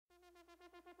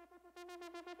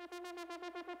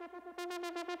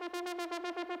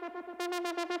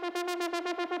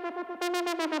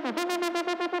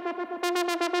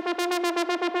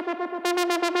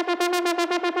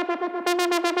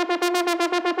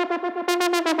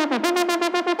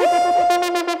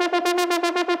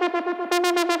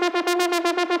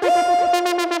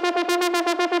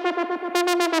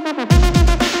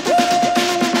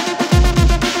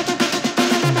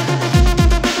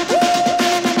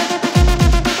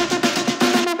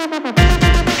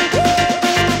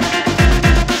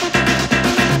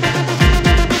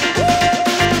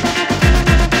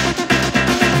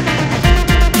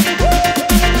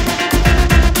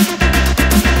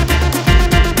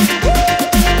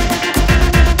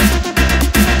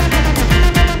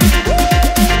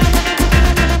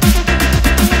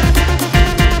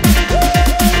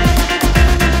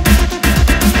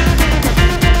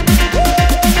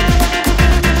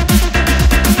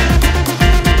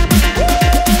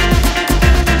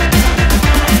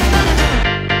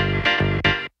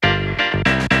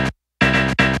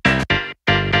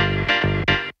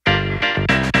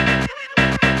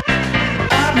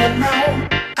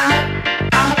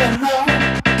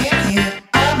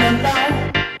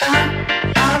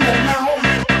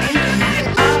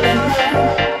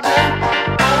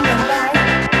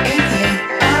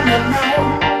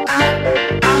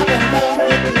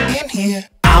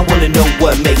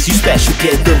What makes you special?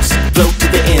 Get loose, float to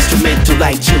the instrumental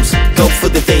like juice. Go for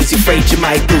the things you're afraid you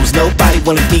might lose. Nobody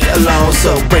wanna be alone,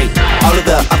 so break all of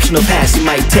the optional paths you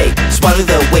might take. Swallow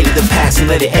the weight of the past and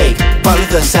let it ache. Follow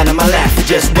the sound of my laugh and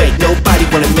just wait. Nobody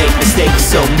wanna make mistakes,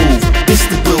 so move. This is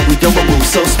the groove, we don't move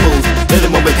so smooth. Let the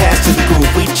moment pass to the groove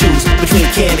we choose. Between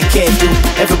can and can't do,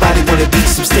 everybody wanna be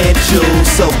substantial.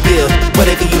 So build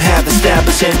whatever you have,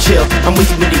 establish and chill. I'm with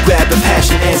you when you grab the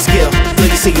passion and skill. Though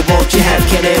you say you won't, you have,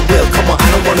 can and will. Come on, I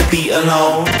don't wanna be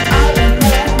alone.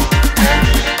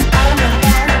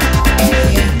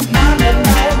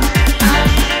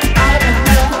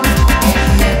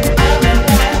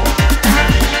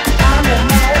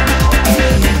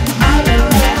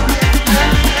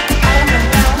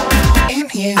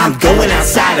 I'm going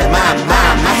outside of my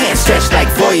mind, my hands stretched like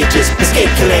voyagers. Escape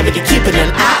calamity, keeping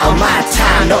an eye on my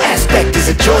time. No aspect is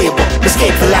enjoyable.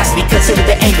 Escape velocity, consider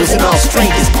the angles and all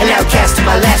strangers. An outcast to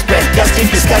my last breath,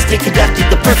 disgusted, conducted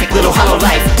the perfect little hollow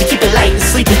life to keep it light and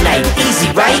sleep at night. Easy,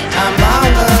 right? I'm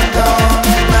always